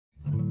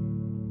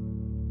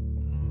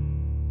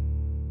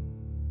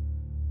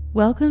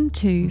Welcome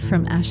to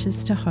From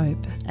Ashes to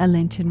Hope, a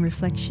Lenten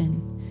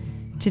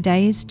reflection.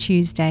 Today is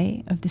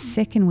Tuesday of the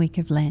second week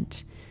of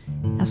Lent.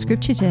 Our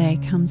scripture today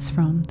comes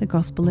from the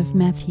Gospel of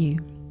Matthew.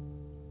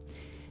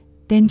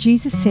 Then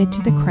Jesus said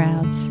to the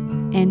crowds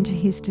and to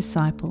his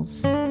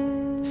disciples,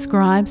 "The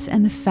scribes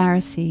and the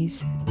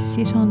Pharisees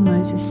sit on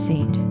Moses'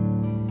 seat.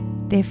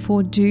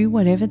 Therefore do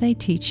whatever they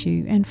teach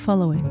you and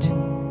follow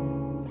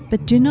it.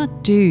 But do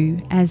not do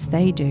as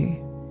they do,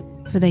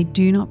 for they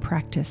do not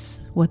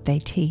practice what they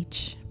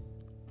teach."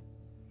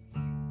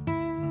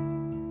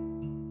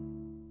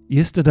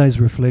 Yesterday's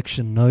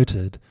reflection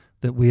noted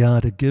that we are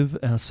to give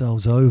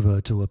ourselves over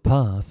to a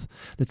path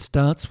that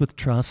starts with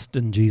trust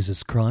in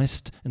Jesus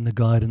Christ and the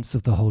guidance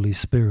of the Holy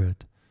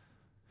Spirit,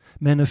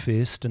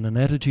 manifest in an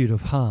attitude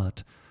of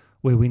heart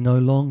where we no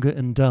longer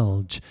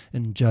indulge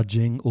in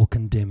judging or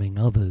condemning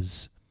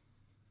others.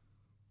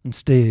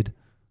 Instead,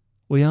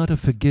 we are to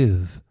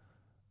forgive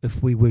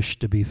if we wish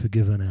to be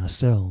forgiven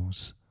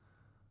ourselves.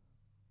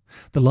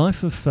 The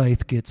life of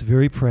faith gets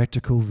very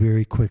practical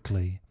very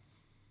quickly.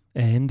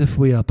 And if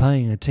we are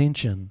paying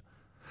attention,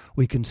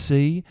 we can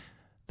see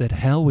that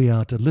how we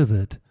are to live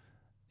it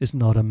is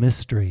not a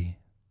mystery.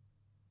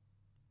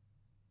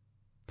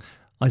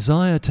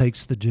 Isaiah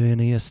takes the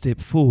journey a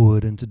step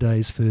forward in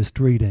today's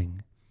first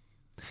reading.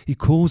 He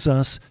calls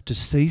us to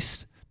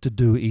cease to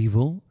do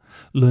evil,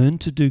 learn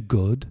to do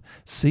good,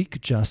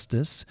 seek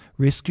justice,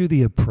 rescue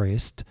the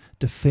oppressed,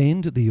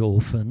 defend the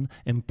orphan,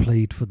 and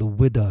plead for the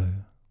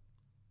widow.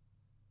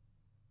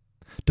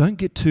 Don't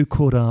get too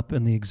caught up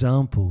in the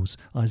examples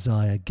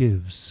Isaiah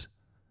gives.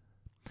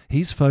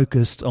 He's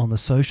focused on the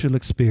social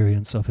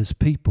experience of his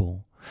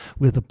people,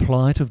 where the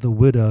plight of the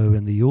widow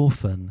and the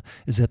orphan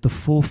is at the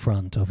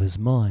forefront of his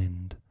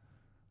mind.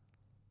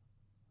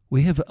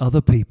 We have other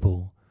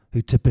people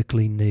who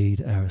typically need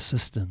our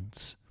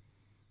assistance.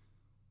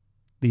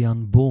 The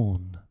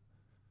unborn,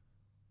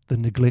 the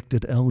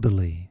neglected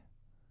elderly,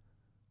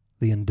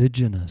 the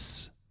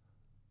indigenous,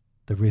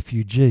 the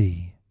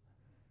refugee,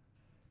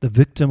 the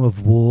victim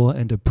of war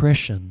and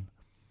oppression,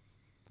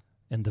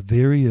 and the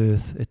very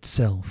earth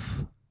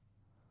itself.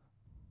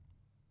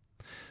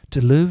 To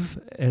live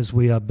as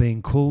we are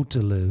being called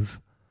to live,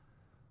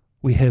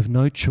 we have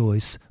no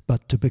choice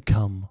but to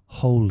become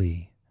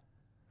holy.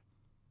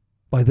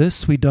 By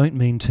this we don't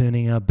mean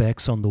turning our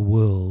backs on the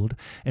world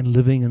and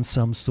living in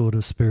some sort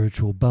of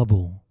spiritual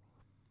bubble.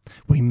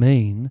 We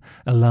mean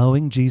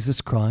allowing Jesus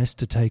Christ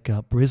to take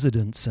up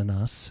residence in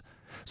us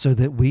so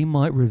that we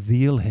might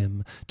reveal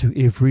him to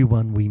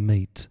everyone we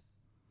meet.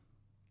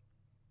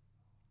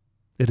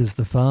 It is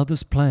the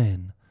Father's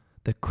plan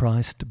that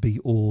Christ be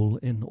all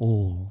in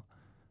all,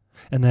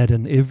 and that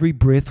in every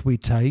breath we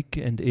take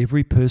and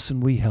every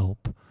person we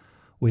help,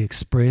 we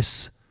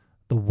express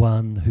the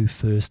one who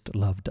first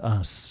loved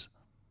us.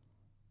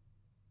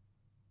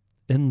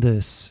 In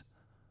this,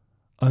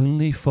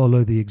 only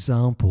follow the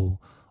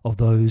example of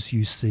those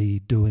you see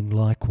doing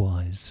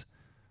likewise.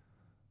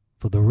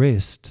 For the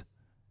rest,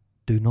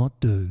 do not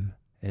do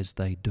as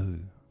they do.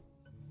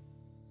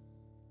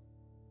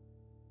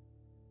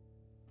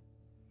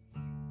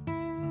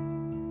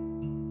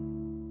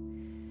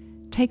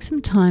 Take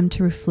some time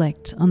to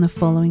reflect on the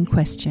following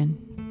question.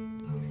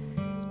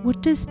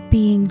 What does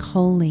being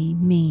holy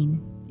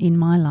mean in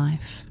my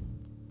life?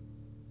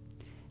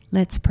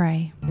 Let's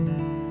pray.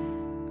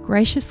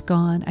 Gracious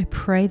God, I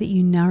pray that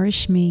you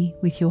nourish me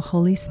with your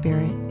Holy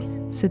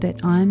Spirit so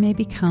that I may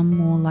become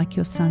more like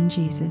your Son,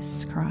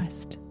 Jesus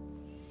Christ.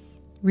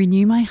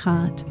 Renew my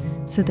heart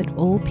so that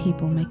all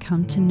people may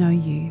come to know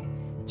you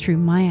through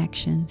my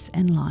actions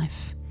and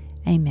life.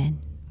 Amen.